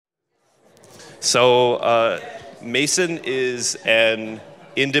So Mason is an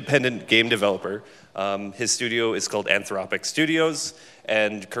independent game developer. His studio is called Anthropic Studios,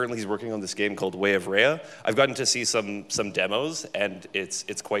 and currently he's working on this game called Way of Rhea. I've gotten to see some demos, and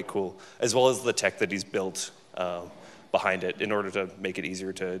it's quite cool, as well as the tech that he's built behind it in order to make it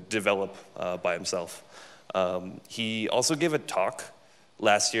easier to develop by himself. He also gave a talk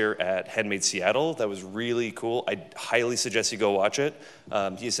last year at Handmade Seattle that was really cool. I highly suggest you go watch it.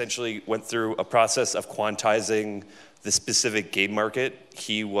 He essentially went through a process of quantizing the specific game market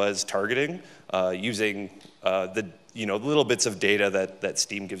he was targeting using the little bits of data that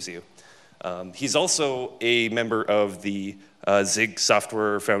Steam gives you. He's also a member of the Zig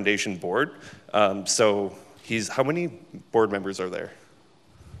Software Foundation board. So how many board members are there?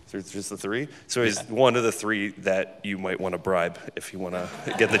 Just the 3? So he's one of the 3 that you might want to bribe if you want to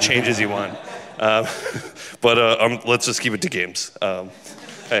get the changes you want. But let's just keep it to games.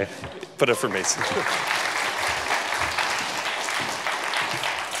 Hey, put it for Mason.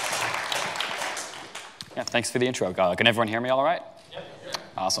 Yeah, thanks for the intro. Can everyone hear me all right? Yep.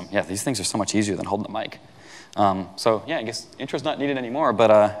 Awesome. Yeah, these things are so much easier than holding the mic. So yeah, I guess intro's not needed anymore,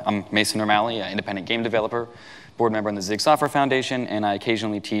 but I'm Mason Remaley, an independent game developer, board member in the Zig Software Foundation, and I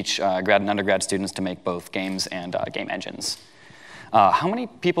occasionally teach grad and undergrad students to make both games and game engines. How many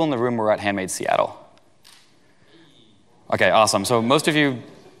people in the room were at Handmade Seattle? Okay, awesome. So most of you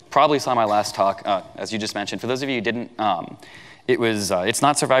probably saw my last talk, as you just mentioned. For those of you who didn't, it's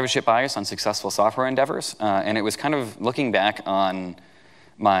not survivorship bias on successful software endeavors, and it was kind of looking back on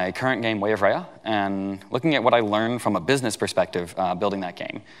my current game, Way of Rhea, and looking at what I learned from a business perspective building that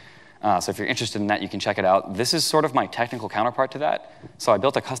game. So if you're interested in that, you can check it out. This is sort of my technical counterpart to that. So I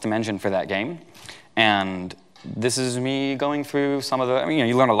built a custom engine for that game, and this is me going through some of the,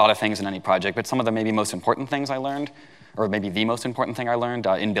 you learn a lot of things in any project, but some of the maybe most important things I learned, or maybe the most important thing I learned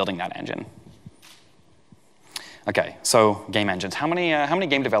in building that engine. Okay, so game engines. How many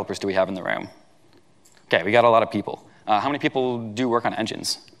game developers do we have in the room? Okay, we got a lot of people. How many people do work on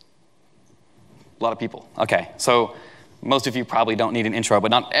engines? A lot of people. Okay, so most of you probably don't need an intro, but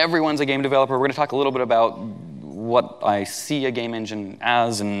not everyone's a game developer. We're going to talk a little bit about what I see a game engine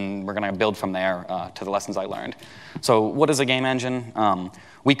as, and we're going to build from there to the lessons I learned. So what is a game engine?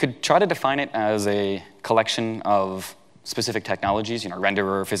 We could try to define it as a collection of specific technologies,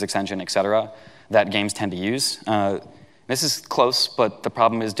 renderer, physics engine, et cetera, that games tend to use. This is close, but the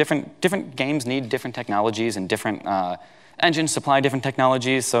problem is different games need different technologies, and different engines supply different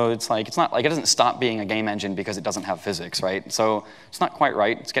technologies, so it's not like it doesn't stop being a game engine because it doesn't have physics, right? So it's not quite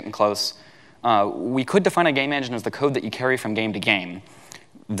right, it's getting close. We could define a game engine as the code that you carry from game to game.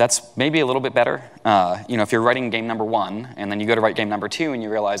 That's maybe a little bit better. If you're writing game number 1, and then you go to write game number 2, and you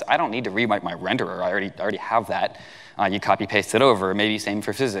realize, I don't need to rewrite my renderer, I already have that. You copy paste it over, maybe same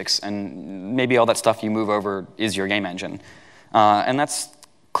for physics, and maybe all that stuff you move over is your game engine. And that's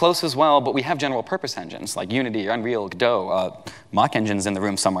close as well, but we have general purpose engines like Unity, Unreal, Godot, mock engines in the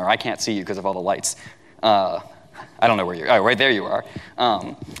room somewhere. I can't see you because of all the lights. I don't know where you are. Oh, right there you are.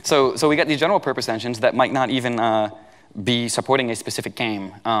 So we got these general purpose engines that might not even be supporting a specific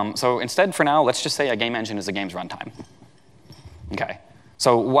game. So instead, for now, let's just say a game engine is a game's runtime. Okay.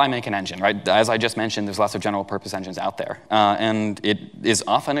 So why make an engine, right? As I just mentioned, there's lots of general purpose engines out there, and it is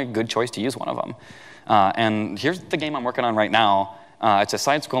often a good choice to use one of them. And here's the game I'm working on right now. It's a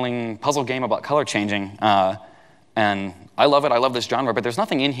side-scrolling puzzle game about color changing, and I love it. I love this genre, but there's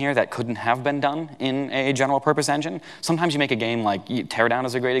nothing in here that couldn't have been done in a general purpose engine. Sometimes you make a game like Teardown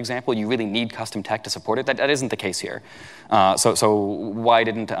is a great example. You really need custom tech to support it. That isn't the case here. So why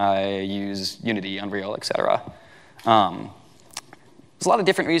didn't I use Unity, Unreal, et cetera? There's a lot of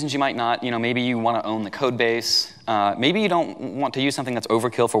different reasons you might not. Maybe you want to own the code base. Maybe you don't want to use something that's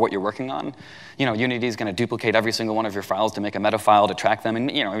overkill for what you're working on. Unity is going to duplicate every single one of your files to make a meta file to track them.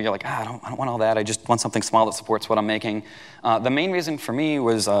 And you're like, I don't want all that. I just want something small that supports what I'm making. The main reason for me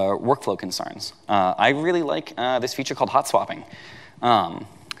was workflow concerns. I really like this feature called hot swapping.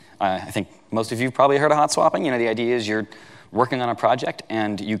 I think most of you have probably heard of hot swapping. The idea is you're working on a project,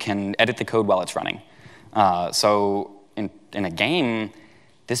 and you can edit the code while it's running. So in a game,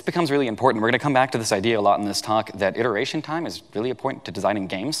 this becomes really important. We're going to come back to this idea a lot in this talk, that iteration time is really important to designing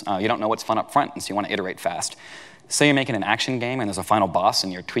games. You don't know what's fun up front, and so you want to iterate fast. Say you're making an action game, and there's a final boss,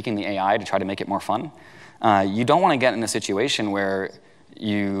 and you're tweaking the AI to try to make it more fun. You don't want to get in a situation where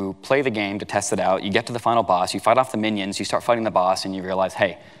you play the game to test it out, you get to the final boss, you fight off the minions, you start fighting the boss, and you realize,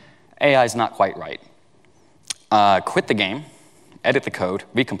 hey, AI is not quite right. Quit the game, edit the code,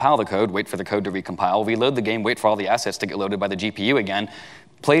 recompile the code, wait for the code to recompile, reload the game, wait for all the assets to get loaded by the GPU again,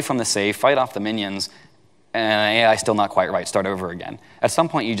 play from the save, fight off the minions, and AI still not quite right, start over again. At some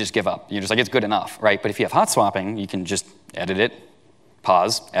point, you just give up. You're just like, it's good enough, right? But if you have hot swapping, you can just edit it,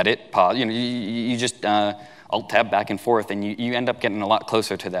 pause, edit, pause. You just alt-tab back and forth, and you end up getting a lot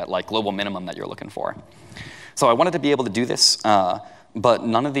closer to that like global minimum that you're looking for. So I wanted to be able to do this, but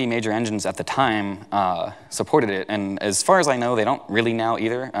none of the major engines at the time supported it. And as far as I know, they don't really now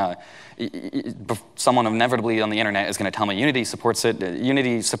either. Someone inevitably on the internet is going to tell me Unity supports it.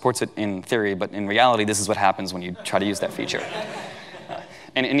 Unity supports it in theory, but in reality, this is what happens when you try to use that feature.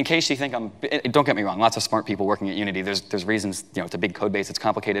 And in case you think don't get me wrong, lots of smart people working at Unity. There's reasons, it's a big code base, it's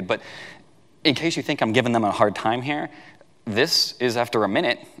complicated. But in case you think I'm giving them a hard time here, this is after a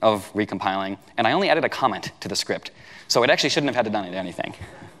minute of recompiling, and I only added a comment to the script. So it actually shouldn't have had to done anything.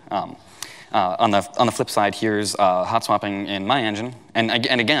 On the flip side, here's hot swapping in my engine. And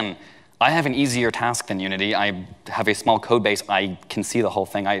again, I have an easier task than Unity. I have a small code base. I can see the whole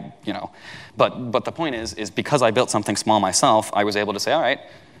thing. But the point is because I built something small myself, I was able to say, all right,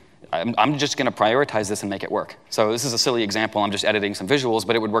 I'm just going to prioritize this and make it work. So this is a silly example. I'm just editing some visuals,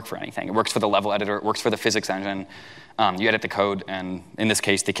 but it would work for anything. It works for the level editor. It works for the physics engine. You edit the code, and in this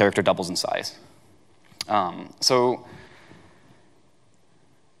case, the character doubles in size. So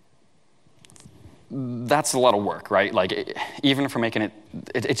that's a lot of work, right? Like, even for making it,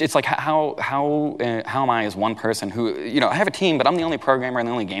 it's like how am I as one person who, I have a team, but I'm the only programmer and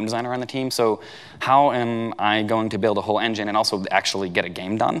the only game designer on the team. So how am I going to build a whole engine and also actually get a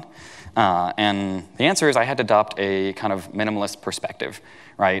game done? And the answer is I had to adopt a kind of minimalist perspective,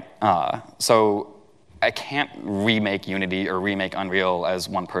 right? So I can't remake Unity or remake Unreal as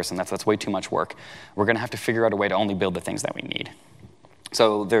one person. That's way too much work. We're going to have to figure out a way to only build the things that we need.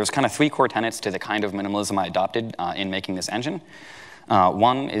 So there's kind of 3 core tenets to the kind of minimalism I adopted in making this engine.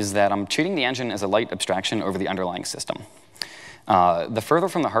 One is that I'm treating the engine as a light abstraction over the underlying system. The further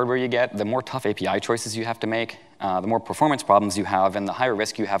from the hardware you get, the more tough API choices you have to make, the more performance problems you have, and the higher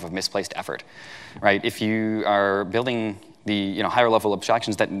risk you have of misplaced effort. Right? If you are building the higher level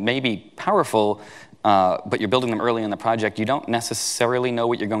abstractions that may be powerful, but you're building them early in the project, you don't necessarily know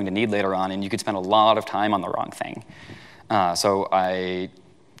what you're going to need later on, and you could spend a lot of time on the wrong thing. So I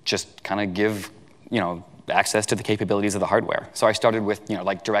just kind of give, access to the capabilities of the hardware. So I started with,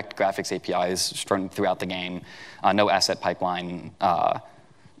 like direct graphics APIs strung throughout the game, no asset pipeline,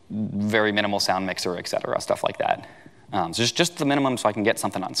 very minimal sound mixer, et cetera, stuff like that. So just the minimum so I can get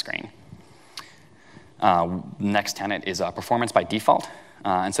something on screen. Next tenet is performance by default.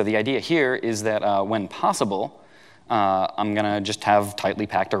 And so the idea here is that when possible, I'm going to just have tightly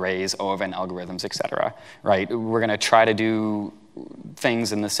packed arrays, OOVN algorithms, et cetera, right? We're going to try to do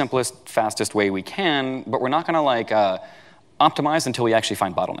things in the simplest, fastest way we can, but we're not going to optimize until we actually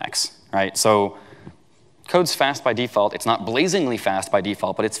find bottlenecks, right? So code's fast by default. It's not blazingly fast by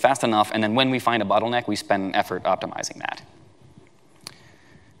default, but it's fast enough, and then when we find a bottleneck, we spend effort optimizing that.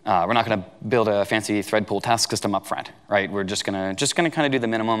 We're not going to build a fancy thread pool task system up front, right? We're just gonna kind of do the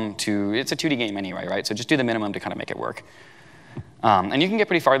minimum to, it's a 2D game anyway, right? So just do the minimum to kind of make it work. And you can get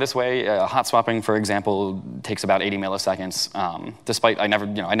pretty far this way. Hot swapping, for example, takes about 80 milliseconds. Despite I never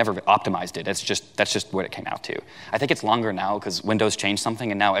optimized it. That's just what it came out to. I think it's longer now because Windows changed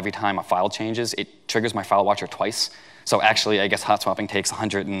something, and now every time a file changes, it triggers my file watcher twice. So actually, I guess hot swapping takes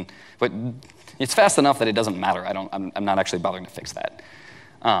 100, but it's fast enough that it doesn't matter. I'm not actually bothering to fix that.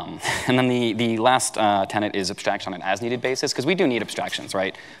 And then the last tenet is abstraction on an as-needed basis, because we do need abstractions,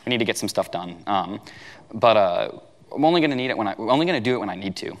 right? We need to get some stuff done. But I'm only going to need it only going to do it when I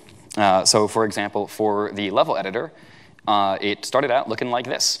need to. So, for example, for the level editor, it started out looking like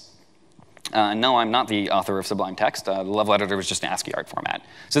this. No, I'm not the author of Sublime Text. The level editor was just an ASCII art format.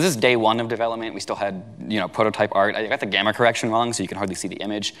 So this is day 1 of development. We still had prototype art. I got the gamma correction wrong, so you can hardly see the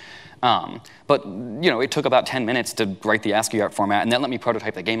image. But it took about 10 minutes to write the ASCII art format, and that let me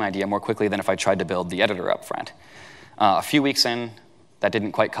prototype the game idea more quickly than if I tried to build the editor up front. A few weeks in, that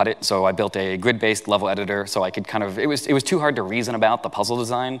didn't quite cut it, so I built a grid-based level editor so I could it was too hard to reason about the puzzle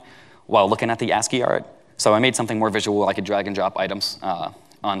design while looking at the ASCII art. So I made something more visual. I could drag and drop items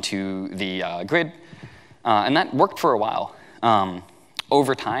onto the grid, and that worked for a while.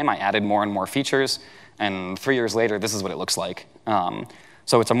 Over time, I added more and more features, and 3 years later, this is what it looks like.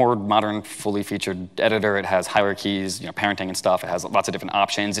 So it's a more modern, fully featured editor. It has hierarchies, parenting and stuff. It has lots of different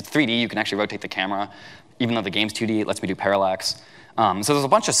options. It's 3D. You can actually rotate the camera. Even though the game's 2D, it lets me do parallax. So there's a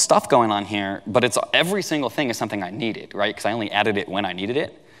bunch of stuff going on here, but every single thing is something I needed, right? Because I only added it when I needed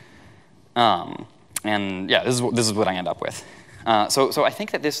it. And yeah, this is what I end up with. So I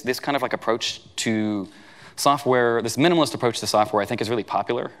think that this kind of approach to software, this minimalist approach to software, I think is really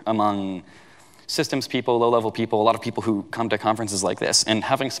popular among systems people, low-level people, a lot of people who come to conferences like this. And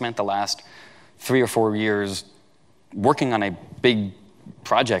having spent the last 3 or 4 years working on a big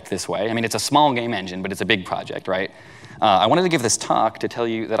project this way. I mean, it's a small game engine, but it's a big project, right? I wanted to give this talk to tell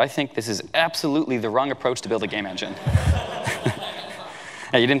you that I think this is absolutely the wrong approach to build a game engine.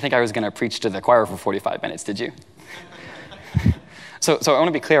 You didn't think I was going to preach to the choir for 45 minutes, did you? So I want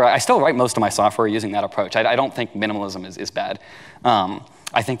to be clear. I still write most of my software using that approach. I don't think minimalism is bad.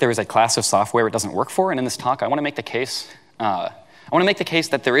 I think there is a class of software it doesn't work for, and in this talk, I want to make the case. I want to make the case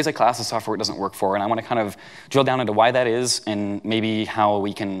that there is a class of software it doesn't work for, and I want to kind of drill down into why that is, and maybe how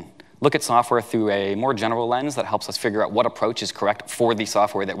we can look at software through a more general lens that helps us figure out what approach is correct for the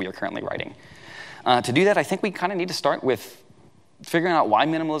software that we are currently writing. To do that, I think we kind of need to start with figuring out why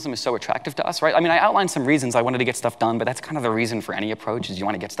minimalism is so attractive to us, right? I mean, I outlined some reasons I wanted to get stuff done, but that's kind of the reason for any approach is you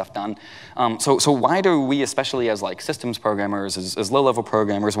want to get stuff done. So why do we, especially as like systems programmers, as low-level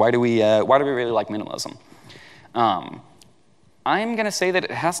programmers, why do we really like minimalism? I'm going to say that it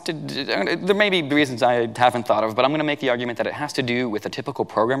has to, there may be reasons I haven't thought of, but I'm going to make the argument that it has to do with the typical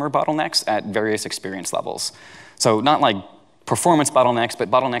programmer bottlenecks at various experience levels. So not like performance bottlenecks, but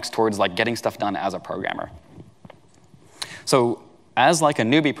bottlenecks towards like getting stuff done as a programmer. So as like a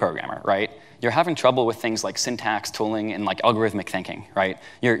newbie programmer, right, you're having trouble with things like syntax, tooling, and like algorithmic thinking, right?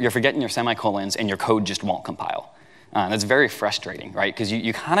 You're forgetting your semicolons and your code just won't compile. That's very frustrating, right? Because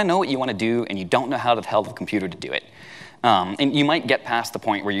you kind of know what you want to do and you don't know how to tell the computer to do it. And you might get past the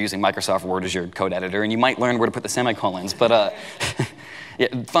point where you're using Microsoft Word as your code editor, and you might learn where to put the semicolons. But yeah,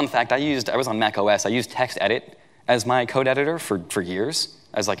 fun fact, I was on Mac OS. I used TextEdit as my code editor for years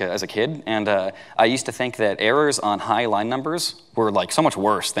as a kid, and I used to think that errors on high line numbers were like so much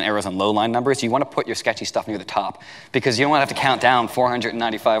worse than errors on low line numbers. You want to put your sketchy stuff near the top because you don't want to have to count down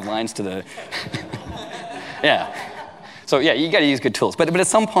 495 lines to the yeah. So yeah, you got to use good tools. But at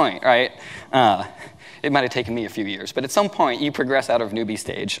some point, right? It might have taken me a few years, but at some point you progress out of newbie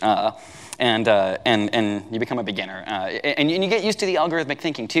stage and you become a beginner. And you get used to the algorithmic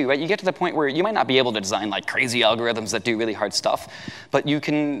thinking too, right? You get to the point where you might not be able to design like crazy algorithms that do really hard stuff, but you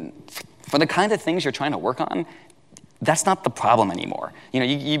can, for the kind of things you're trying to work on, that's not the problem anymore. You know,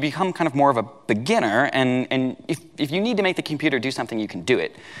 you become kind of more of a beginner, and if you need to make the computer do something, you can do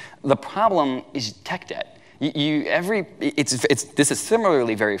it. The problem is tech debt. This is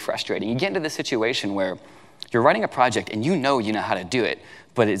similarly very frustrating. You get into this situation where you're writing a project and you know how to do it,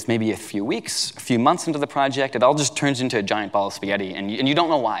 but it's maybe a few weeks, a few months into the project, it all just turns into a giant ball of spaghetti, and you don't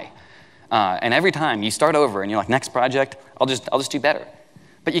know why. And every time you start over and you're like, next project, I'll just do better.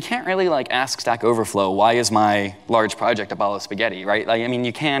 But you can't really like ask Stack Overflow, why is my large project a ball of spaghetti, right? Like, I mean,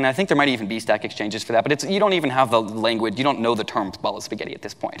 you can. I think there might even be stack exchanges for that, but you don't even have the language. You don't know the term ball of spaghetti at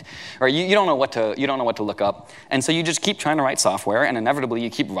this point, or you don't know what to look up, and so you just keep trying to write software, and inevitably you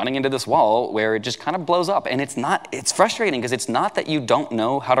keep running into this wall where it just kind of blows up, and it's frustrating because it's not that you don't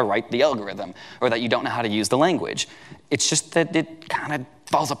know how to write the algorithm or that you don't know how to use the language. It's just that it kind of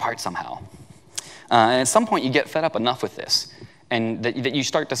falls apart somehow, and at some point you get fed up enough with this. And that you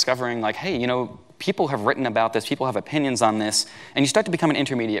start discovering, like, hey, people have written about this, people have opinions on this, and you start to become an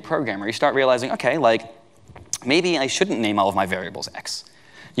intermediate programmer. You start realizing, okay, like, maybe I shouldn't name all of my variables X.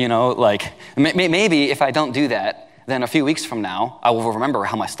 Like, maybe if I don't do that, then a few weeks from now, I will remember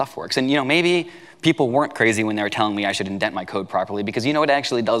how my stuff works. And, maybe people weren't crazy when they were telling me I should indent my code properly, because, it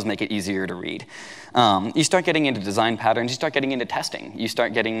actually does make it easier to read. You start getting into design patterns, you start getting into testing, you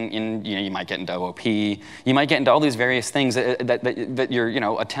start getting in, you might get into OOP, you might get into all these various things that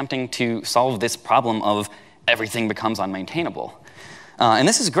you're, attempting to solve this problem of everything becomes unmaintainable. And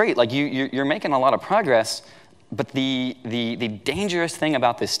this is great, like you're making a lot of progress, but the dangerous thing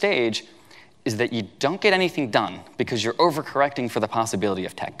about this stage is that you don't get anything done because you're overcorrecting for the possibility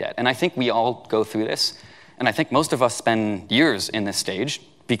of tech debt. And I think we all go through this, and I think most of us spend years in this stage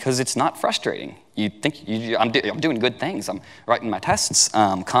because it's not frustrating. You think, I'm doing good things. I'm writing my tests,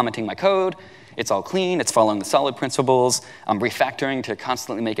 commenting my code, it's all clean, it's following the solid principles, I'm refactoring to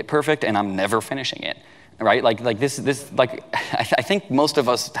constantly make it perfect, and I'm never finishing it, right? I think most of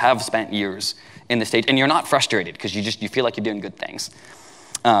us have spent years in this stage, and you're not frustrated because you feel like you're doing good things.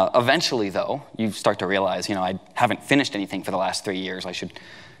 Eventually, though, you start to realize, I haven't finished anything for the last 3 years. I should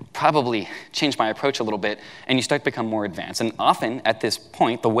probably change my approach a little bit, and you start to become more advanced. And often, at this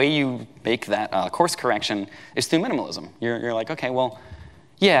point, the way you make that course correction is through minimalism. You're like, okay, well,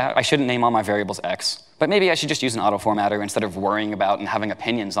 yeah, I shouldn't name all my variables X, but maybe I should just use an auto-formatter instead of worrying about and having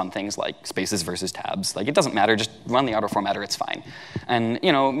opinions on things like spaces versus tabs. Like, it doesn't matter, just run the auto-formatter, it's fine. And,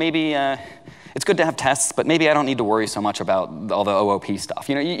 maybe it's good to have tests, but maybe I don't need to worry so much about all the OOP stuff.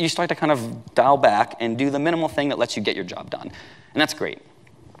 You start to kind of dial back and do the minimal thing that lets you get your job done. And that's great.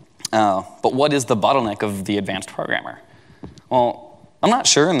 But what is the bottleneck of the advanced programmer? Well, I'm not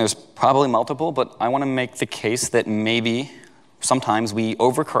sure, and there's probably multiple, but I want to make the case that maybe sometimes we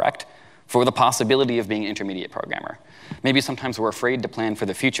overcorrect for the possibility of being an intermediate programmer. Maybe sometimes we're afraid to plan for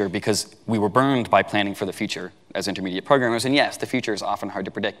the future because we were burned by planning for the future as intermediate programmers. And yes, the future is often hard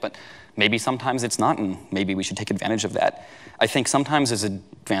to predict, but maybe sometimes it's not, and maybe we should take advantage of that. I think sometimes as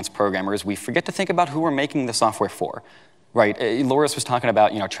advanced programmers, we forget to think about who we're making the software for, right? Loris was talking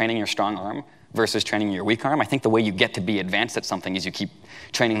about training your strong arm versus training your weak arm. I think the way you get to be advanced at something is you keep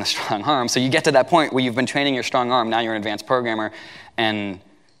training the strong arm. So you get to that point where you've been training your strong arm, now you're an advanced programmer, and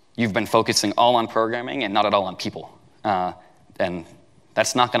you've been focusing all on programming and not at all on people. And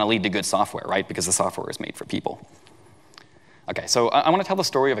that's not going to lead to good software, right? Because the software is made for people. Okay, so I want to tell the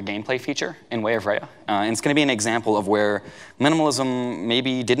story of a gameplay feature in Way of Rhea. And it's going to be an example of where minimalism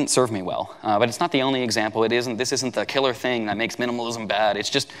maybe didn't serve me well. But it's not the only example. This isn't the killer thing that makes minimalism bad. It's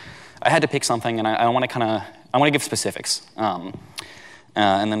just, I had to pick something, and I want to give specifics. And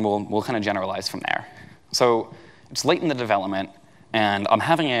then we'll kind of generalize from there. So it's late in the development, and I'm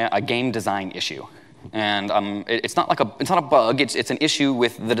having a game design issue. And it's not a bug, it's an issue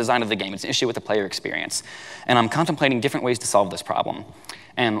with the design of the game. It's an issue with the player experience. And I'm contemplating different ways to solve this problem.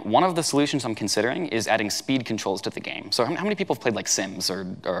 And one of the solutions I'm considering is adding speed controls to the game. So how many people have played like Sims or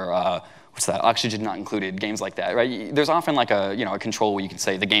what's that, Oxygen Not Included, games like that, right? There's often like a control where you can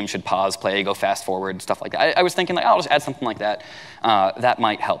say the game should pause, play, go fast forward, stuff like that. I was thinking I'll just add something like that. That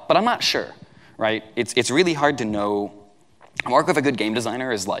might help, but I'm not sure, right? It's really hard to know. The mark of a good game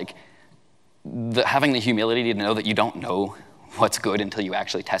designer is like having the humility to know that you don't know what's good until you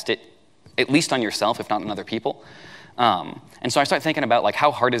actually test it, at least on yourself, if not on other people. And so I start thinking about like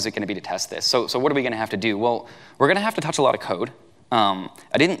how hard is it going to be to test this? So what are we going to have to do? Well, we're going to have to touch a lot of code. I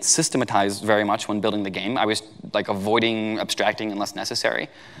didn't systematize very much when building the game. I was like avoiding abstracting unless necessary.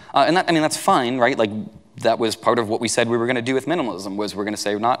 And that's fine, right? Like that was part of what we said we were going to do with minimalism, was we're going to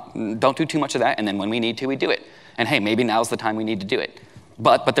say don't do too much of that, and then when we need to, we do it. And hey, maybe now's the time we need to do it.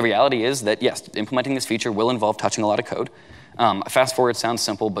 But the reality is that, yes, implementing this feature will involve touching a lot of code. Fast forward sounds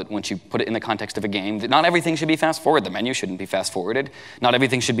simple, but once you put it in the context of a game, not everything should be fast forward. The menu shouldn't be fast forwarded. Not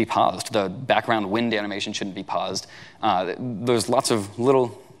everything should be paused. The background wind animation shouldn't be paused. There's lots of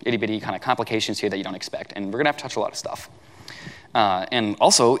little itty-bitty kind of complications here that you don't expect, and we're going to have to touch a lot of stuff. And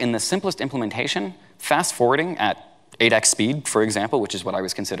also, in the simplest implementation, fast forwarding at 8x speed, for example, which is what I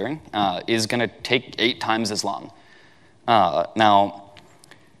was considering, is going to take 8 times as long. Now,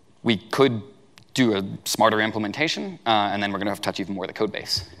 we could do a smarter implementation, and then we're going to have to touch even more of the code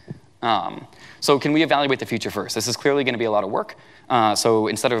base. So can we evaluate the feature first? This is clearly going to be a lot of work. So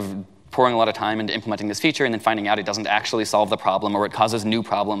instead of pouring a lot of time into implementing this feature and then finding out it doesn't actually solve the problem or it causes new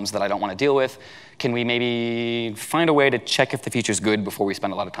problems that I don't want to deal with, can we maybe find a way to check if the feature's good before we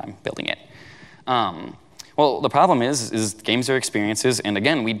spend a lot of time building it? Well, the problem is games are experiences, and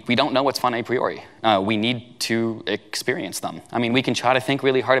again, we don't know what's fun a priori. We need to experience them. I mean, we can try to think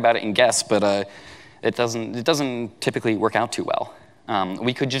really hard about it and guess, but it doesn't typically work out too well.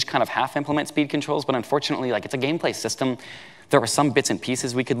 We could just kind of half implement speed controls, but unfortunately, like, it's a gameplay system. There are some bits and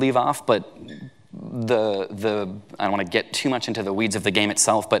pieces we could leave off, but I don't want to get too much into the weeds of the game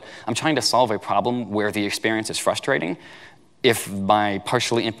itself, but I'm trying to solve a problem where the experience is frustrating. If my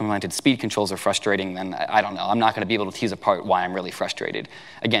partially implemented speed controls are frustrating, then I don't know. I'm not going to be able to tease apart why I'm really frustrated.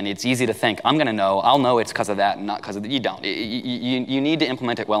 Again, it's easy to think, I'll know it's because of that and not because of that. You don't. You need to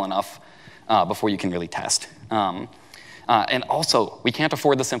implement it well enough before you can really test. And also, we can't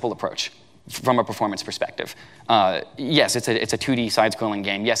afford the simple approach from a performance perspective. Yes, it's a 2D side-scrolling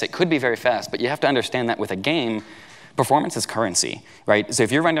game. Yes, it could be very fast, but you have to understand that with a game, performance is currency, right? So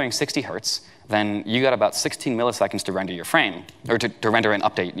if you're rendering 60 hertz, then you got about 16 milliseconds to render your frame, or to render an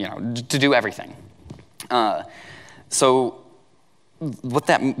update, to do everything. So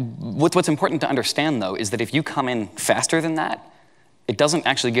what's important to understand, though, is that if you come in faster than that, it doesn't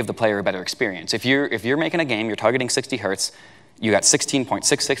actually give the player a better experience. If you're making a game, you're targeting 60 hertz, you got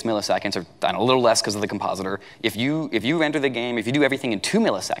 16.66 milliseconds, or a little less because of the compositor. If you render the game, if you do everything in 2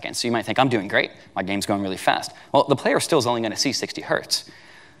 milliseconds, so you might think, I'm doing great, my game's going really fast. Well, the player still is only going to see 60 hertz.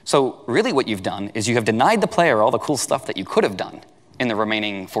 So really what you've done is you have denied the player all the cool stuff that you could have done in the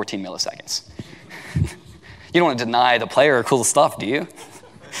remaining 14 milliseconds. You don't want to deny the player cool stuff, do you?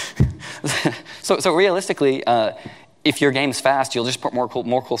 So realistically, if your game's fast, you'll just put more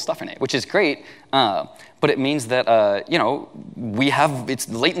cool stuff in it, which is great. But it means that it's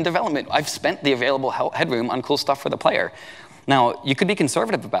late in development. I've spent the available headroom on cool stuff for the player. Now, you could be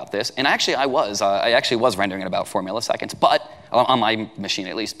conservative about this, and actually I actually was rendering at about 4 milliseconds, but on my machine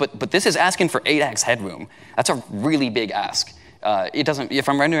at least. But this is asking for 8x headroom. That's a really big ask. If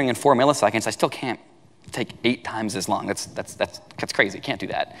I'm rendering in 4 milliseconds, I still can't take 8 times as long. That's crazy. Can't do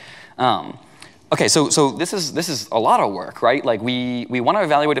that. Okay, so this is a lot of work, right? Like we want to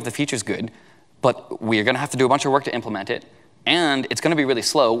evaluate if the feature's good, but we're going to have to do a bunch of work to implement it, and it's going to be really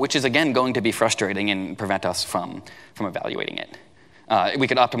slow, which is again going to be frustrating and prevent us from evaluating it. We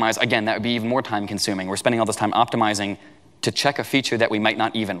could optimize, again, that would be even more time consuming. We're spending all this time optimizing to check a feature that we might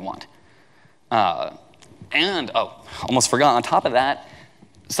not even want. Almost forgot, on top of that,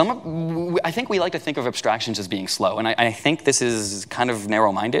 I think we like to think of abstractions as being slow, and I think this is kind of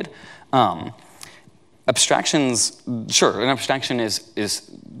narrow-minded. Abstractions, sure, an abstraction is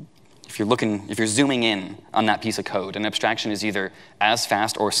if you're zooming in on that piece of code, an abstraction is either as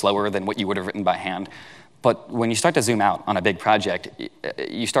fast or slower than what you would have written by hand. But when you start to zoom out on a big project,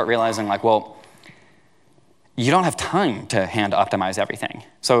 you start realizing, like, well, you don't have time to hand optimize everything.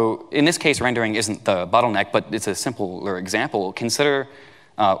 So in this case, rendering isn't the bottleneck, but it's a simpler example. Consider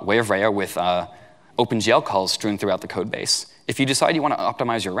Way of Rhea with OpenGL calls strewn throughout the code base. If you decide you want to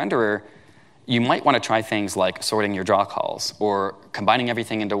optimize your renderer, you might want to try things like sorting your draw calls, or combining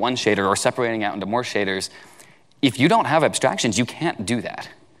everything into one shader, or separating out into more shaders. If you don't have abstractions, you can't do that,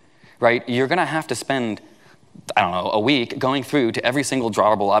 right? You're going to have to spend, I don't know, a week going through to every single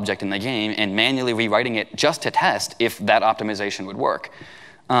drawable object in the game and manually rewriting it just to test if that optimization would work.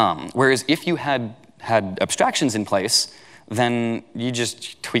 Whereas if you had abstractions in place, then you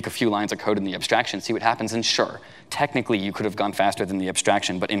just tweak a few lines of code in the abstraction, see what happens, and sure, technically you could have gone faster than the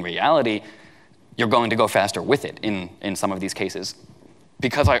abstraction, but in reality, you're going to go faster with it in some of these cases.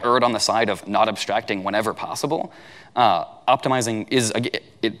 Because I erred on the side of not abstracting whenever possible, optimizing is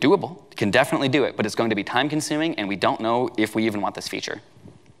doable. You can definitely do it, but it's going to be time consuming, and we don't know if we even want this feature.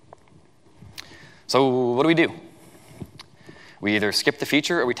 So what do? We either skip the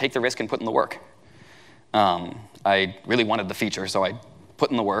feature or we take the risk and put in the work. I really wanted the feature, so I put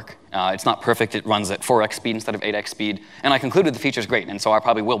in the work. It's not perfect. It runs at 4x speed instead of 8x speed. And I concluded the feature's great, and so I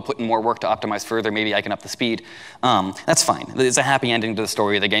probably will put in more work to optimize further. Maybe I can up the speed. That's fine. It's a happy ending to the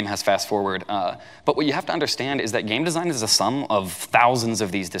story. The game has fast forward. But what you have to understand is that game design is a sum of thousands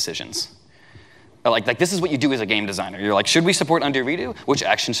of these decisions. Like this is what you do as a game designer. You're like, should we support undo redo? Which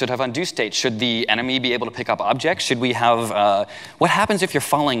action should have undo state? Should the enemy be able to pick up objects? Should we have, what happens if you're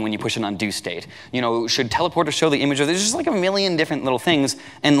falling when you push an undo state? You know, should teleporter show the image? There's just like a million different little things,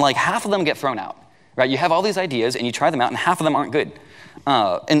 and like half of them get thrown out, right? You have all these ideas and you try them out and half of them aren't good.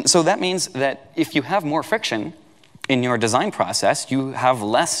 And so that means that if you have more friction in your design process, you have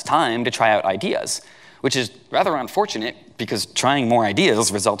less time to try out ideas, which is rather unfortunate because trying more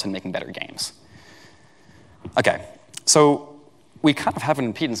ideas results in making better games. Okay, so we kind of have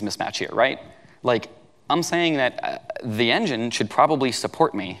an impedance mismatch here, right? Like, I'm saying that the engine should probably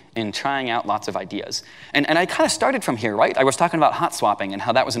support me in trying out lots of ideas. And I kind of started from here, right? I was talking about hot swapping and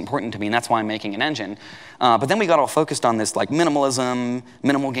how that was important to me, and that's why I'm making an engine. But then we got all focused on this like minimalism,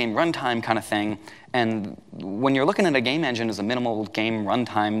 minimal game runtime kind of thing. And when you're looking at a game engine as a minimal game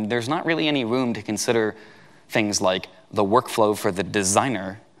runtime, there's not really any room to consider things like the workflow for the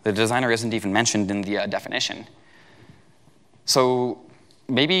designer. The designer isn't even mentioned in the definition. So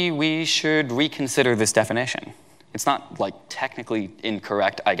maybe we should reconsider this definition. It's not like technically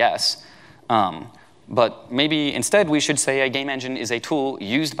incorrect, I guess. But maybe instead we should say a game engine is a tool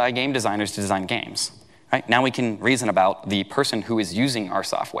used by game designers to design games. Right? Now we can reason about the person who is using our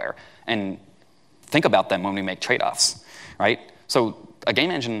software and think about them when we make trade-offs. Right? So a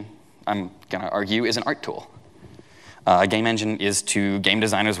game engine, I'm going to argue, is an art tool. A game engine is to game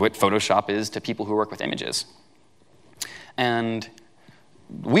designers what Photoshop is to people who work with images. And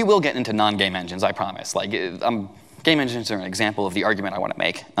we will get into non-game engines, I promise. Like, game engines are an example of the argument I want to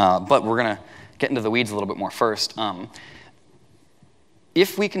make. But we're going to get into the weeds a little bit more first.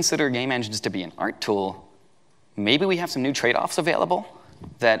 If we consider game engines to be an art tool, maybe we have some new trade-offs available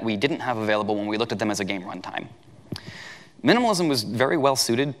that we didn't have available when we looked at them as a game runtime. Minimalism was very well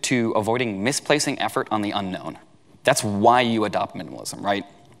suited to avoiding misplacing effort on the unknown. That's why you adopt minimalism, right?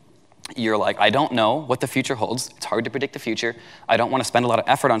 You're like, I don't know what the future holds. It's hard to predict the future. I don't want to spend a lot of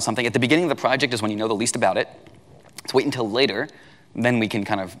effort on something. At the beginning of the project is when you know the least about it. Let's wait until later, then we can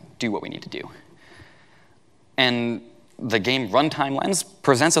kind of do what we need to do. And the game runtime lens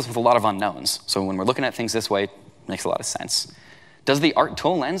presents us with a lot of unknowns. So when we're looking at things this way, it makes a lot of sense. Does the art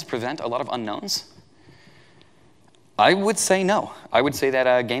tool lens present a lot of unknowns? I would say no. I would say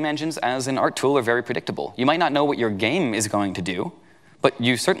that game engines as an art tool are very predictable. You might not know what your game is going to do, but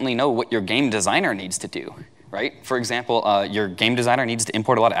you certainly know what your game designer needs to do, right? For example, your game designer needs to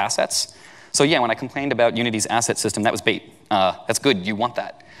import a lot of assets. So yeah, when I complained about Unity's asset system, that was bait. That's good, you want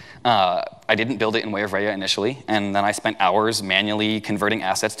that. I didn't build it in Way of Rhea initially, and then I spent hours manually converting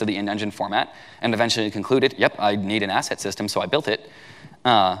assets to the in-engine format, and eventually concluded, yep, I need an asset system, so I built it.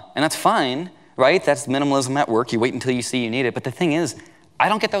 And that's fine, right? That's minimalism at work. You wait until you see you need it. But the thing is, I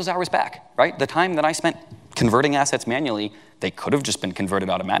don't get those hours back, right? The time that I spent converting assets manually, they could have just been converted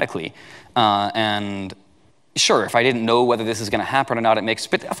automatically. And sure, if I didn't know whether this is going to happen or not,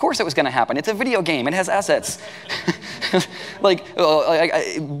 but of course it was going to happen. It's a video game. It has assets.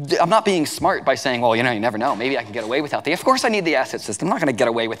 I'm not being smart by saying, well, you never know. Maybe I can get away without of course I need the asset system. I'm not going to get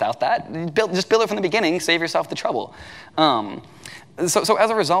away without that. Just build it from the beginning. Save yourself the trouble. So as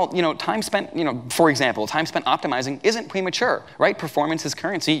a result, time spent, for example, time spent optimizing isn't premature, right? Performance is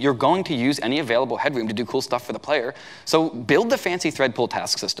currency. You're going to use any available headroom to do cool stuff for the player. So build the fancy thread pool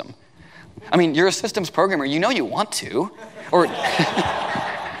task system. I mean, you're a systems programmer. You know you want to, or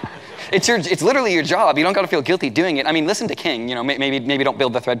it's literally your job. You don't got to feel guilty doing it. I mean, listen to King. Maybe don't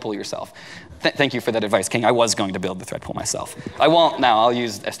build the thread pool yourself. Thank you for that advice, King. I was going to build the thread pool myself. I won't now. I'll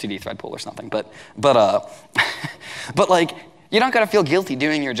use STD thread pool or something. But like, you don't got to feel guilty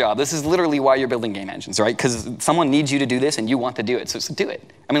doing your job. This is literally why you're building game engines, right? Because someone needs you to do this and you want to do it, so do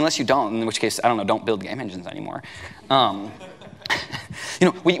it. I mean, unless you don't, in which case, I don't know, don't build game engines anymore.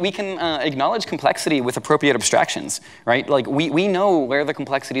 We can acknowledge complexity with appropriate abstractions, right? Like, we know where the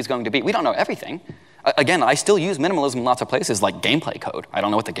complexity is going to be. We don't know everything. Again, I still use minimalism in lots of places, like gameplay code. I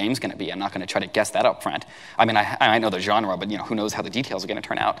don't know what the game's going to be. I'm not going to try to guess that up front. I mean, I know the genre, but who knows how the details are going to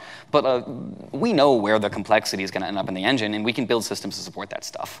turn out. But we know where the complexity is going to end up in the engine, and we can build systems to support that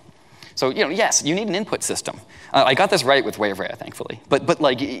stuff. So, yes, you need an input system. I got this right with Way of Rhea, thankfully.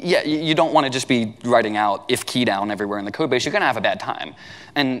 But yeah, you don't want to just be writing out if key down everywhere in the code base. You're going to have a bad time.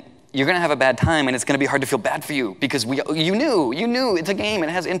 And you're going to have a bad time, and it's going to be hard to feel bad for you because you knew it's a game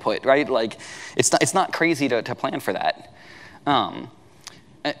and it has input, right? Like, it's not crazy to plan for that. And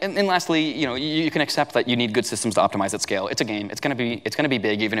lastly, you can accept that you need good systems to optimize at scale. It's a game. It's going to be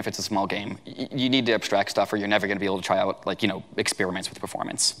big, even if it's a small game. You need to abstract stuff, or you're never going to be able to try out experiments with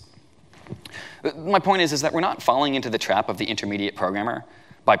performance. My point is that we're not falling into the trap of the intermediate programmer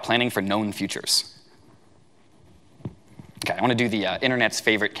by planning for known futures. Okay, I want to do the internet's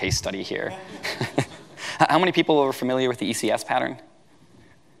favorite case study here. How many people are familiar with the ECS pattern?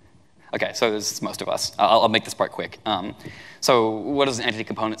 Okay, so this is most of us. I'll make this part quick. So what is an entity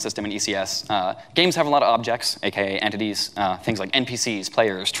component system in ECS? Games have a lot of objects, aka entities, things like NPCs,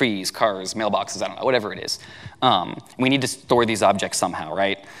 players, trees, cars, mailboxes, I don't know, whatever it is. We need to store these objects somehow,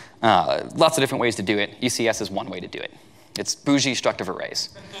 right? Lots of different ways to do it. ECS is one way to do it. It's bougie structive arrays.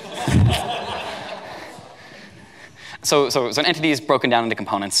 So an entity is broken down into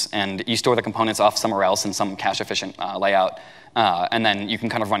components, and you store the components off somewhere else in some cache-efficient layout. And then you can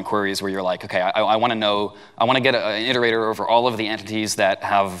kind of run queries where you're like, okay, I want to get an iterator over all of the entities that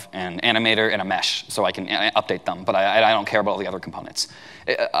have an animator and a mesh, so I can update them, but I don't care about all the other components.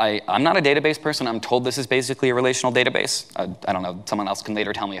 I'm not a database person. I'm told this is basically a relational database. I don't know. Someone else can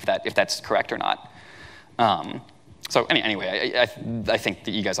later tell me if that's correct or not. So anyway, I think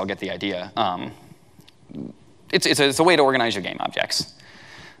that you guys all get the idea. It's a way to organize your game objects.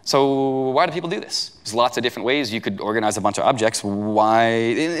 So why do people do this? There's lots of different ways you could organize a bunch of objects. Why?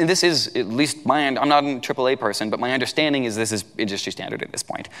 And this is, at least I'm not a AAA person, but my understanding is this is industry standard at this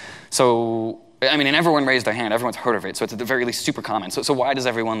point. So, I mean, and everyone raised their hand. Everyone's heard of it. So it's at the very least super common. So why does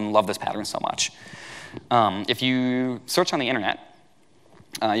everyone love this pattern so much? If you search on the internet,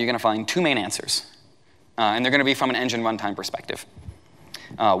 you're going to find two main answers. And they're going to be from an engine runtime perspective.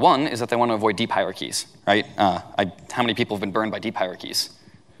 One is that they want to avoid deep hierarchies, right? How many people have been burned by deep hierarchies?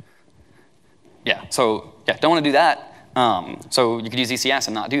 Yeah, so don't want to do that. So you could use ECS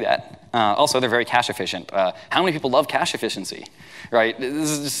and not do that. Also, they're very cache efficient. How many people love cache efficiency, right? This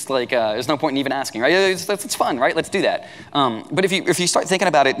is just like, there's no point in even asking, right? It's fun, right? Let's do that. But if you start thinking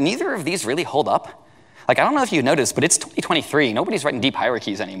about it, neither of these really hold up. Like, I don't know if you noticed, but it's 2023. Nobody's writing deep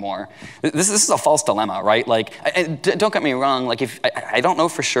hierarchies anymore. This is a false dilemma, right? Like, don't get me wrong. Like, I don't know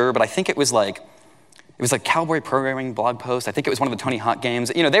for sure, but I think it was like Cowboy Programming blog post. I think it was one of the Tony Hawk games.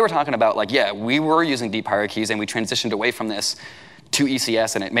 They were talking about like, yeah, we were using deep hierarchies and we transitioned away from this to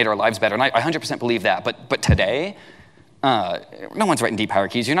ECS and it made our lives better. And I 100% believe that. But today, no one's writing deep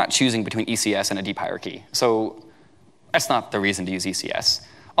hierarchies. You're not choosing between ECS and a deep hierarchy. So that's not the reason to use ECS.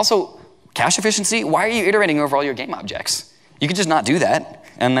 Also, cache efficiency, why are you iterating over all your game objects? You could just not do that.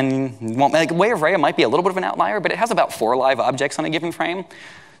 And then you won't, like, Way of Rhea might be a little bit of an outlier, but it has about 4 live objects on a given frame.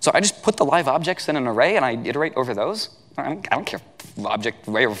 So I just put the live objects in an array and I iterate over those. I don't care if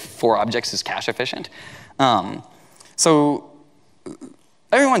array of 4 objects is cache efficient. So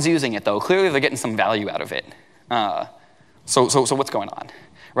everyone's using it though. Clearly they're getting some value out of it. So what's going on?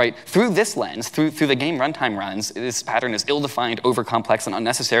 right? Through this lens, through the game runtime runs, this pattern is ill-defined, over-complex, and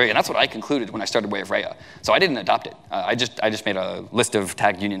unnecessary, and that's what I concluded when I started Way of Rhea. So I didn't adopt it. I just made a list of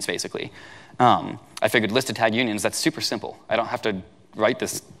tagged unions, basically. I figured listed tag unions, that's super simple. I don't have to write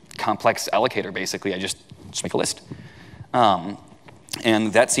this complex allocator, basically. I just make a list.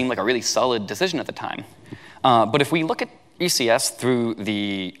 And that seemed like a really solid decision at the time. But if we look at ECS through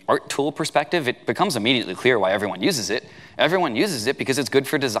the art tool perspective, it becomes immediately clear why everyone uses it. Everyone uses it because it's good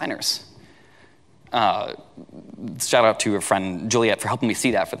for designers. Shout out to a friend, Juliet, for helping me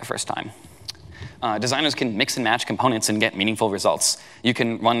see that for the first time. Designers can mix and match components and get meaningful results. You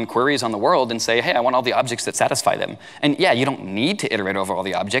can run queries on the world and say, hey, I want all the objects that satisfy them. And yeah, you don't need to iterate over all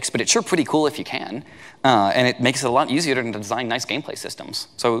the objects, but it's sure pretty cool if you can. And it makes it a lot easier to design nice gameplay systems.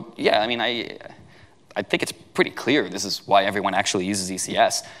 So yeah, I mean, I think it's pretty clear this is why everyone actually uses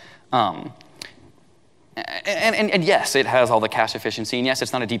ECS. And yes, it has all the cache efficiency, and yes,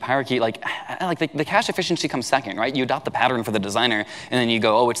 it's not a deep hierarchy. Like the cache efficiency comes second, right? You adopt the pattern for the designer, and then you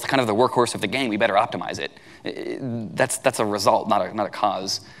go, oh, it's kind of the workhorse of the game. We better optimize it. That's a result, not a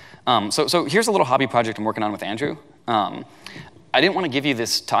cause. So here's a little hobby project I'm working on with Andrew. I didn't want to give you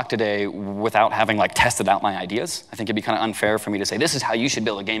this talk today without having tested out my ideas. I think it'd be kind of unfair for me to say, this is how you should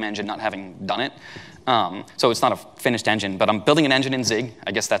build a game engine, not having done it. So it's not a finished engine, but I'm building an engine in Zig.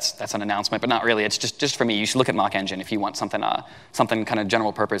 I guess that's an announcement, but not really. It's just for me. You should look at Mock Engine if you want something kind of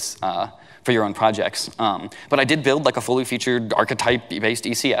general purpose for your own projects. But I did build a fully featured archetype-based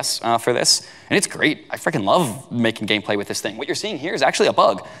ECS for this, and it's great. I freaking love making gameplay with this thing. What you're seeing here is actually a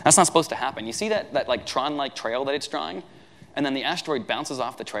bug. That's not supposed to happen. You see that Tron-like trail that it's drawing? And then the asteroid bounces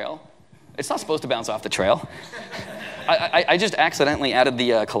off the trail. It's not supposed to bounce off the trail. I just accidentally added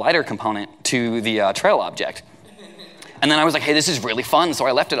the collider component to the trail object. And then I was like, hey, this is really fun, so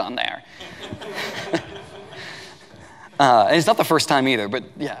I left it on there. And it's not the first time either, but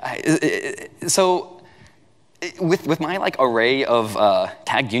yeah. So with my array of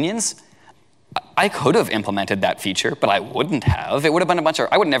tagged unions, I could have implemented that feature, but I wouldn't have. It would have been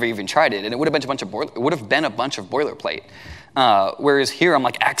I would have never even tried it, and it would have been a bunch of boilerplate. Whereas here, I'm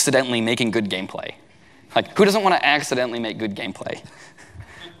accidentally making good gameplay. Who doesn't want to accidentally make good gameplay?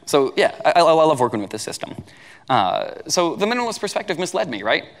 So yeah, I love working with this system. So the minimalist perspective misled me,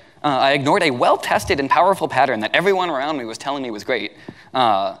 right? I ignored a well-tested and powerful pattern that everyone around me was telling me was great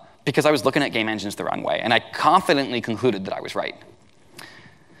because I was looking at game engines the wrong way, and I confidently concluded that I was right.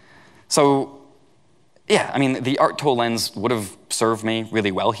 So yeah, I mean, the art tool lens would have served me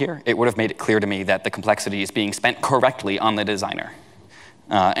really well here. It would have made it clear to me that the complexity is being spent correctly on the designer.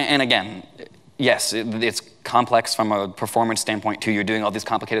 And again, yes, it's complex from a performance standpoint too. You're doing all these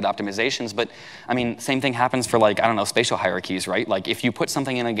complicated optimizations, but I mean, same thing happens for I don't know, spatial hierarchies, right? If you put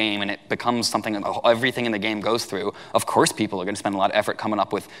something in a game and it becomes something everything in the game goes through, of course people are going to spend a lot of effort coming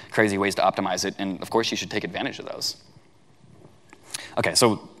up with crazy ways to optimize it, and of course you should take advantage of those. Okay,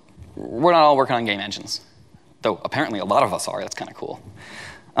 so we're not all working on game engines, though apparently a lot of us are. That's kind of cool.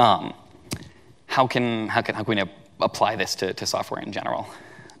 How can we apply this to software in general?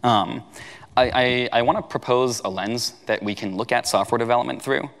 I want to propose a lens that we can look at software development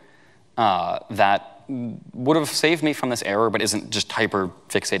through that would have saved me from this error, but isn't just hyper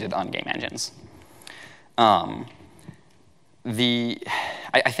fixated on game engines. I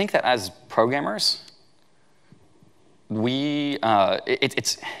think that as programmers, we're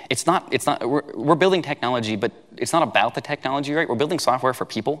building technology, but it's not about the technology, right? We're building software for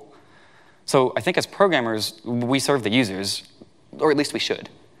people. So I think as programmers, we serve the users, or at least we should,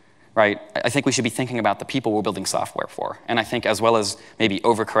 right? I think we should be thinking about the people we're building software for. And I think as well as maybe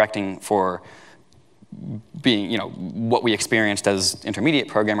overcorrecting for being, what we experienced as intermediate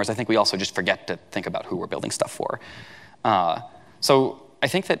programmers, I think we also just forget to think about who we're building stuff for. So I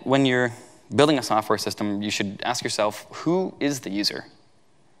think that when you're building a software system, you should ask yourself, who is the user?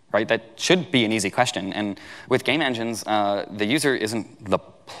 Right? That should be an easy question. And with game engines, the user isn't the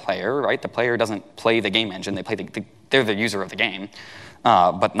player, right? The player doesn't play the game engine. They're the user of the game,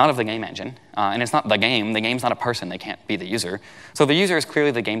 but not of the game engine. And it's not the game. The game's not a person. They can't be the user. So the user is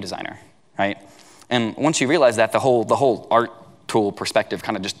clearly the game designer, right? And once you realize that, the whole art tool perspective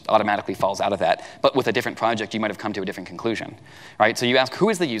kind of just automatically falls out of that. But with a different project, you might have come to a different conclusion, right? So you ask, who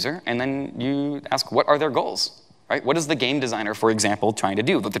is the user? And then you ask, what are their goals, right? What is the game designer, for example, trying to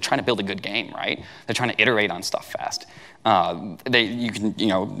do? They're trying to build a good game, right? They're trying to iterate on stuff fast. You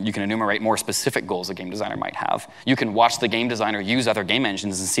can enumerate more specific goals a game designer might have. You can watch the game designer use other game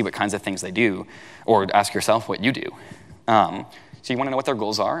engines and see what kinds of things they do, or ask yourself what you do. So you want to know what their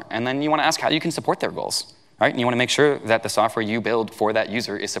goals are, and then you want to ask how you can support their goals. Right? And you want to make sure that the software you build for that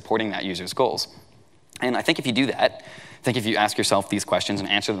user is supporting that user's goals. And I think if you do that, I think if you ask yourself these questions and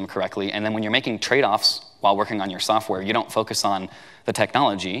answer them correctly, and then when you're making trade-offs while working on your software, you don't focus on the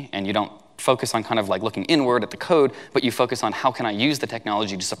technology, and you don't focus on kind of like looking inward at the code, but you focus on how can I use the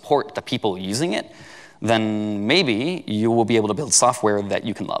technology to support the people using it, then maybe you will be able to build software that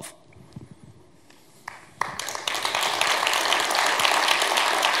you can love.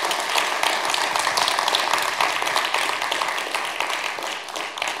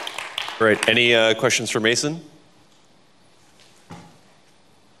 All right, any questions for Mason?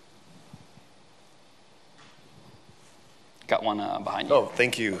 Got one behind you. Oh,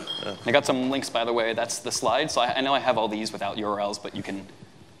 thank you. I got some links, by the way. That's the slides. So I know I have all these without URLs, but you can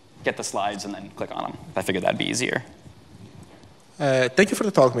get the slides and then click on them. I figured that'd be easier. Thank you for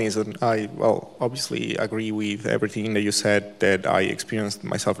the talk, Mason. I, well, obviously agree with everything that you said that I experienced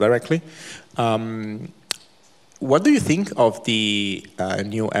myself directly. What do you think of the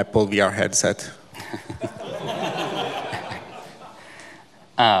new Apple VR headset?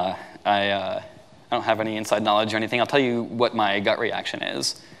 I don't have any inside knowledge or anything. I'll tell you what my gut reaction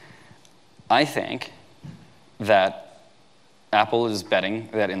is. I think that Apple is betting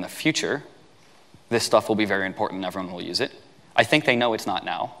that in the future, this stuff will be very important and everyone will use it. I think they know it's not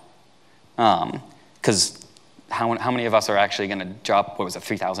now. Because how many of us are actually going to drop, what was it,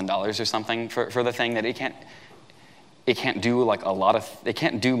 $3,000 or something for the thing that it can't do like a lot of, it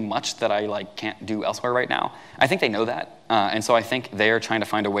can't do much that I like can't do elsewhere right now. I think they know that, and so I think they're trying to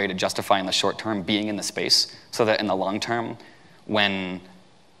find a way to justify in the short term being in the space, so that in the long term, when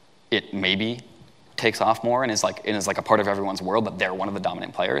it maybe takes off more and is like a part of everyone's world, that they're one of the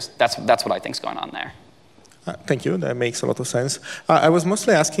dominant players. That's what I think's going on there. Thank you. That makes a lot of sense. I was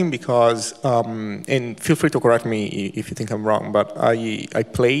mostly asking because, and feel free to correct me if you think I'm wrong, but I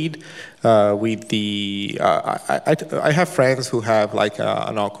played with the, I have friends who have like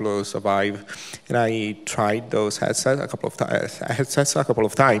an Oculus, a Vive, and I tried those headsets a couple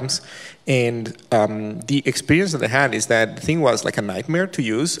of times, and the experience that I had is that the thing was like a nightmare to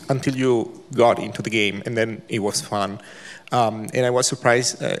use until you got into the game, and then it was fun. And I was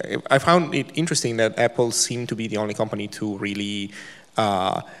surprised. I found it interesting that Apple seemed to be the only company to really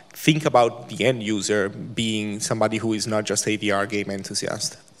think about the end user being somebody who is not just a VR game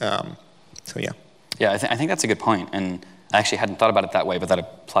enthusiast. So yeah. Yeah, I think that's a good point. And I actually hadn't thought about it that way, but that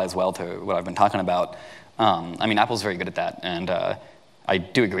applies well to what I've been talking about. I mean, Apple's very good at that. And I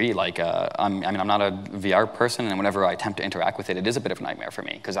do agree. Like, I'm not a VR person, and whenever I attempt to interact with it, it is a bit of a nightmare for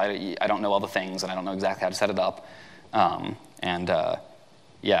me because I don't know all the things, and I don't know exactly how to set it up.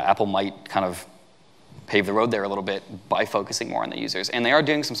 Yeah, Apple might kind of pave the road there a little bit by focusing more on the users. And they are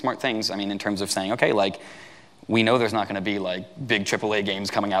doing some smart things, I mean, in terms of saying, okay, like, we know there's not going to be like big AAA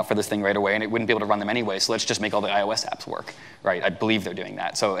games coming out for this thing right away, and it wouldn't be able to run them anyway, so let's just make all the iOS apps work, right? I believe they're doing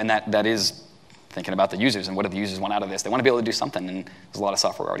that. So, and that is thinking about the users, and what do the users want out of this? They want to be able to do something, and there's a lot of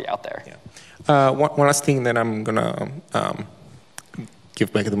software already out there. Yeah. One last thing that I'm going to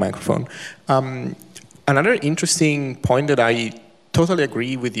give back the microphone. Another interesting point that I totally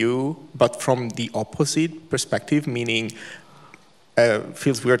agree with you, but from the opposite perspective, meaning,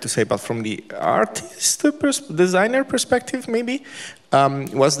 feels weird to say, but from the artist, designer perspective, maybe,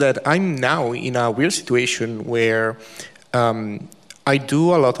 was that I'm now in a weird situation where I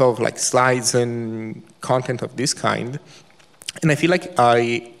do a lot of like slides and content of this kind, and I feel like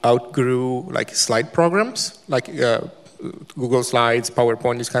I outgrew like slide programs, like Google Slides,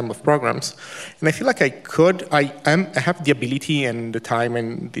 PowerPoint, these kind of programs. And I feel like I have the ability and the time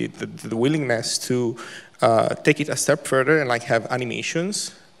and the willingness to take it a step further and like have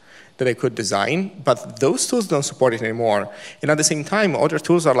animations that I could design, but those tools don't support it anymore. And at the same time, other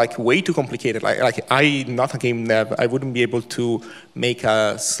tools are like way too complicated. Like I'm not a game dev. I wouldn't be able to make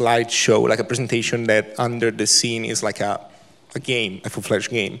a slideshow, like a presentation that under the scene is like a game, a full-fledged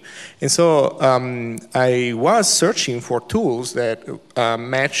game. And so I was searching for tools that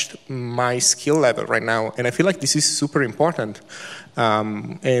matched my skill level right now, and I feel like this is super important.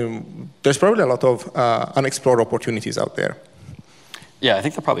 And there's probably a lot of unexplored opportunities out there. Yeah, I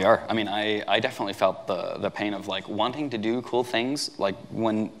think there probably are. I mean, I definitely felt the pain of like wanting to do cool things, like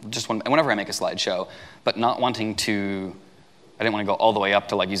whenever I make a slideshow, but not wanting to. I didn't want to go all the way up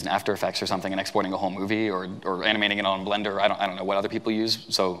to like using After Effects or something and exporting a whole movie or animating it on Blender. I don't know what other people use.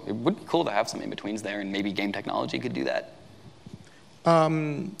 So it would be cool to have some in-betweens there, and maybe game technology could do that.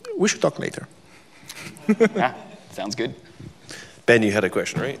 We should talk later. Yeah, sounds good. Ben, you had a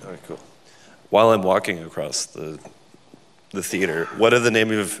question, right? All right, cool. While I'm walking across the theater, what are the name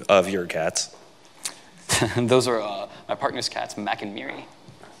of your cats? Those are my partner's cats, Mac and Miri.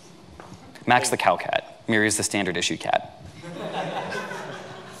 Mac's the cow cat. Miri's the standard issue cat.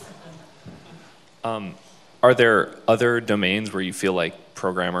 are there other domains where you feel like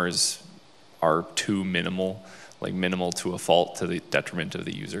programmers are too minimal, like minimal to a fault to the detriment of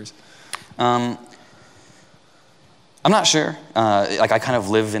the users? I'm not sure. Like I kind of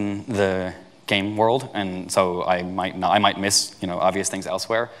live in the game world, and so I might miss obvious things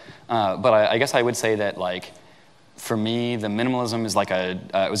elsewhere. But I guess I would say that like for me, the minimalism is like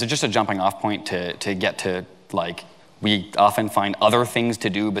it was just a jumping off point to get to like we often find other things to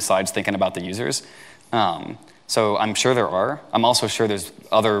do besides thinking about the users. So I'm sure there are. I'm also sure there's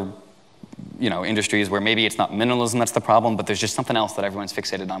other industries where maybe it's not minimalism that's the problem, but there's just something else that everyone's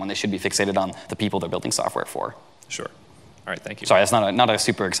fixated on when they should be fixated on the people they're building software for. Sure. All right, thank you. Sorry, that's not a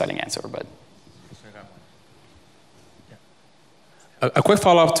super exciting answer, but. A quick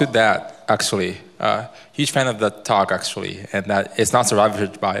follow-up to that, actually. Huge fan of the talk, actually, and that it's not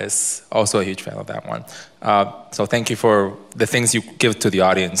survivorship bias. Also a huge fan of that one. So thank you for the things you give to the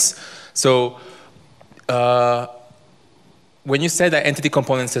audience. So when you say that entity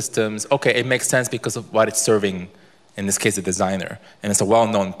component systems, okay, it makes sense because of what it's serving, in this case, the designer, and it's a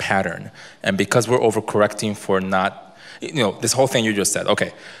well-known pattern. And because we're overcorrecting for not, this whole thing you just said,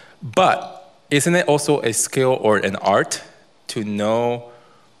 okay. But isn't it also a skill or an art to know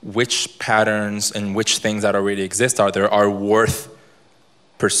which patterns and which things that already exist are worth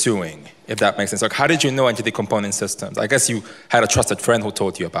pursuing, if that makes sense? Like, how did you know entity component systems? I guess you had a trusted friend who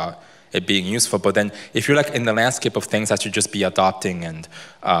told you about it being useful, but then if you're like in the landscape of things that you just be adopting and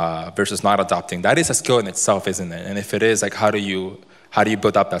versus not adopting, that is a skill in itself, isn't it? And if it is, like, how do you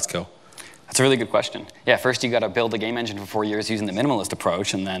build up that skill? That's a really good question. Yeah, first you got to build a game engine for 4 years using the minimalist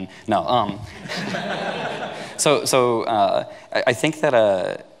approach, and then no. So I think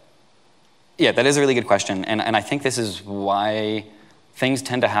that yeah, that is a really good question, and I think this is why things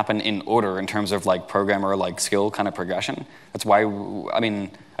tend to happen in order in terms of like programmer like skill kind of progression. That's why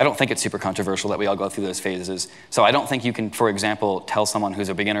I don't think it's super controversial that we all go through those phases. So I don't think you can, for example, tell someone who's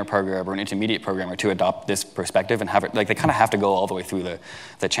a beginner programmer or an intermediate programmer to adopt this perspective and have it, like they kind of have to go all the way through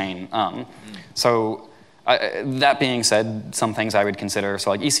the chain. So that being said, some things I would consider,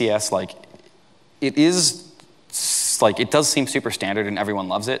 so like ECS, like it does seem super standard and everyone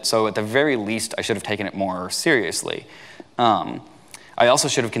loves it. So at the very least, I should have taken it more seriously. I also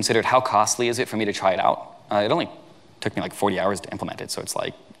should have considered how costly is it for me to try it out. It only took me like 40 hours to implement it. So it's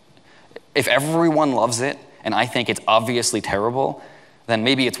like, if everyone loves it and I think it's obviously terrible, then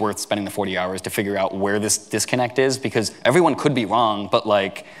maybe it's worth spending the 40 hours to figure out where this disconnect is, because everyone could be wrong, but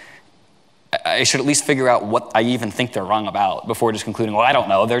like, I should at least figure out what I even think they're wrong about before just concluding, well, I don't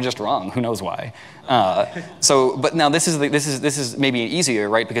know, they're just wrong, who knows why. But now this is maybe easier,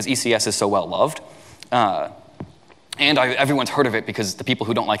 right? Because ECS is so well loved. And everyone's heard of it because the people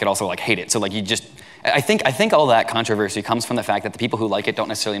who don't like it also like hate it. So like I think all that controversy comes from the fact that the people who like it don't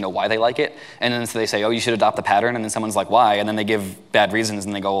necessarily know why they like it. And then so they say, oh, you should adopt the pattern. And then someone's like, why? And then they give bad reasons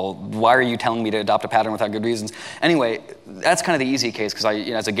and they go, well, why are you telling me to adopt a pattern without good reasons? Anyway, that's kind of the easy case because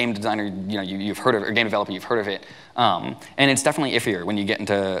as a game designer, you've heard of it, or game developer, you've heard of it. And it's definitely iffier when you get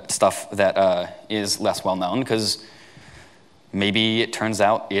into stuff that is less well known, because maybe it turns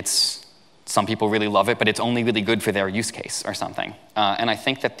out some people really love it, but it's only really good for their use case or something. And I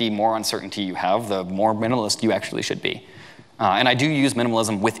think that the more uncertainty you have, the more minimalist you actually should be. And I do use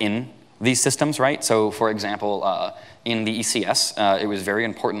minimalism within these systems, right? So for example, in the ECS, it was very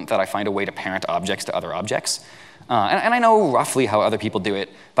important that I find a way to parent objects to other objects. And I know roughly how other people do it,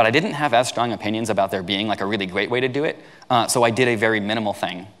 but I didn't have as strong opinions about there being like a really great way to do it. So I did a very minimal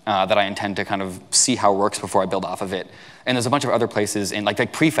thing that I intend to kind of see how it works before I build off of it. And there's a bunch of other places in like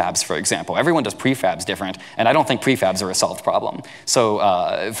prefabs, for example. Everyone does prefabs different, and I don't think prefabs are a solved problem.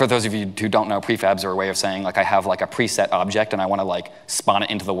 So for those of you who don't know, prefabs are a way of saying like I have like a preset object and I want to like spawn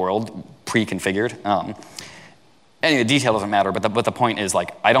it into the world pre-configured. Anyway, the detail doesn't matter, but the point is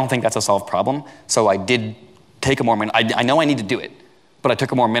like I don't think that's a solved problem. So I did take a more, I know I need to do it, but I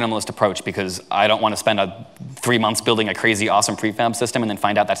took a more minimalist approach because I don't want to spend 3 months building a crazy awesome prefab system and then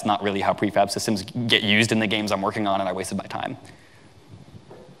find out that's not really how prefab systems get used in the games I'm working on, and I wasted my time.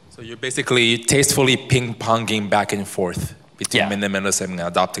 So you're basically tastefully ping-ponging back and forth between minimalism and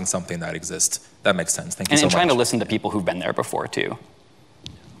adopting something that exists. That makes sense. Thank you so much. And trying to listen to people who've been there before too.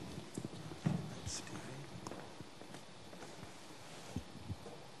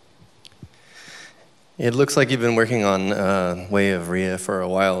 It looks like you've been working on Way of Rhea for a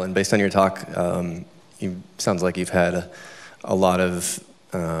while, and based on your talk, sounds like you've had a lot of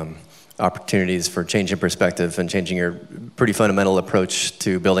opportunities for changing perspective and changing your pretty fundamental approach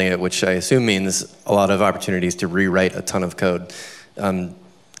to building it, which I assume means a lot of opportunities to rewrite a ton of code,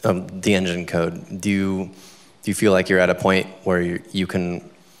 the engine code. Do you feel like you're at a point where you can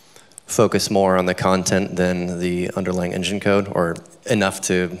focus more on the content than the underlying engine code, or enough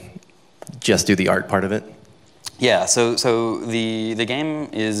to just do the art part of it? Yeah, so the game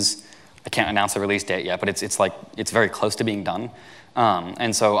is, I can't announce the release date yet, but it's very close to being done.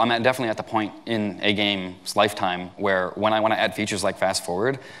 And so I'm definitely at the point in a game's lifetime where when I want to add features like fast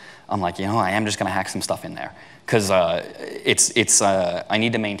forward, I'm like, I am just going to hack some stuff in there. Because I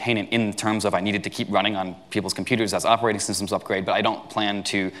need to maintain it in terms of I need it to keep running on people's computers as operating systems upgrade, but I don't plan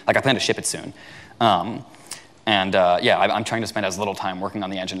to, I plan to ship it soon. I'm trying to spend as little time working on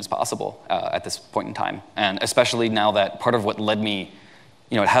the engine as possible at this point in time. And especially now that part of what led me,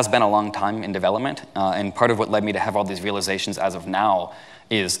 it has been a long time in development, and part of what led me to have all these realizations as of now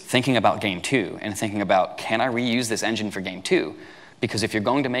is thinking about game 2 and thinking about, can I reuse this engine for game 2? Because if you're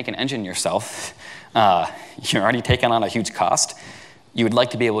going to make an engine yourself, you're already taking on a huge cost. You would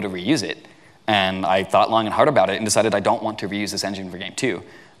like to be able to reuse it. And I thought long and hard about it and decided I don't want to reuse this engine for game 2,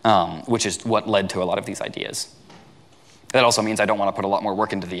 which is what led to a lot of these ideas. That also means I don't want to put a lot more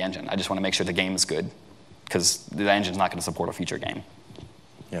work into the engine. I just want to make sure the game is good, because the engine's not going to support a future game.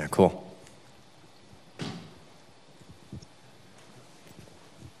 Yeah, cool.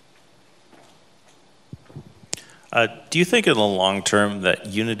 Do you think in the long term that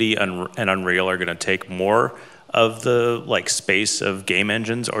Unity and Unreal are going to take more of the space of game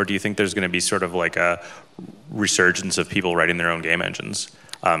engines, or do you think there's going to be sort of like a resurgence of people writing their own game engines?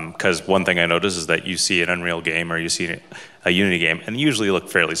 Because one thing I notice is that you see an Unreal game or you see a Unity game, and they usually look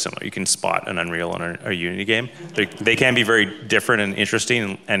fairly similar. You can spot an Unreal and a Unity game. They can be very different and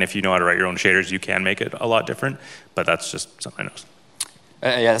interesting, and if you know how to write your own shaders, you can make it a lot different, but that's just something I noticed.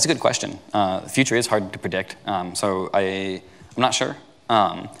 Yeah, that's a good question. The future is hard to predict, so I'm not sure.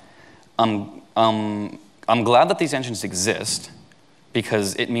 I'm glad that these engines exist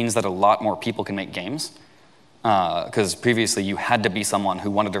because it means that a lot more people can make games. Because previously you had to be someone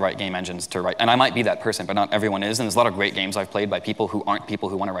who wanted to write game engines to write, and I might be that person, but not everyone is, and there's a lot of great games I've played by people who aren't people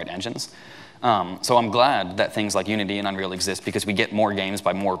who want to write engines. So I'm glad that things like Unity and Unreal exist because we get more games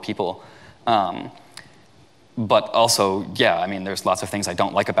by more people. But also, yeah, I mean, there's lots of things I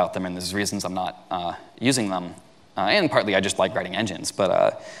don't like about them, and there's reasons I'm not using them. And partly I just like writing engines.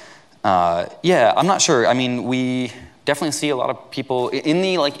 But yeah, I'm not sure. I mean, we definitely see a lot of people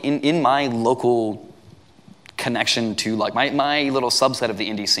in my local connection to my little subset of the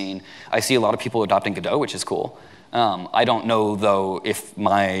indie scene. I see a lot of people adopting Godot, which is cool. I don't know, though, if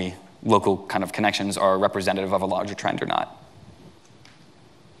my local kind of connections are representative of a larger trend or not.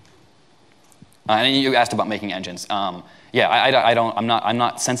 And you asked about making engines. Yeah, I'm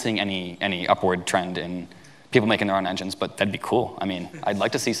not sensing any upward trend in people making their own engines, but that'd be cool. I mean, I'd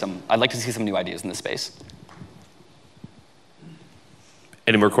like to see some new ideas in this space.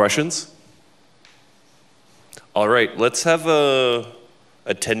 Any more questions? All right, let's have a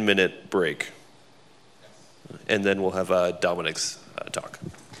 10-minute break, and then we'll have Dominic's talk.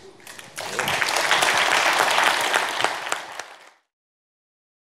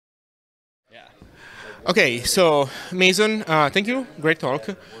 Okay, so Mason, thank you. Great talk.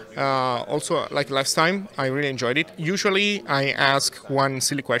 Also, like last time, I really enjoyed it. Usually, I ask one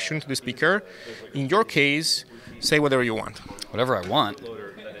silly question to the speaker. In your case, say whatever you want. Whatever I want?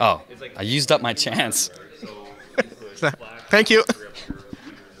 Oh, I used up my chance. Thank you.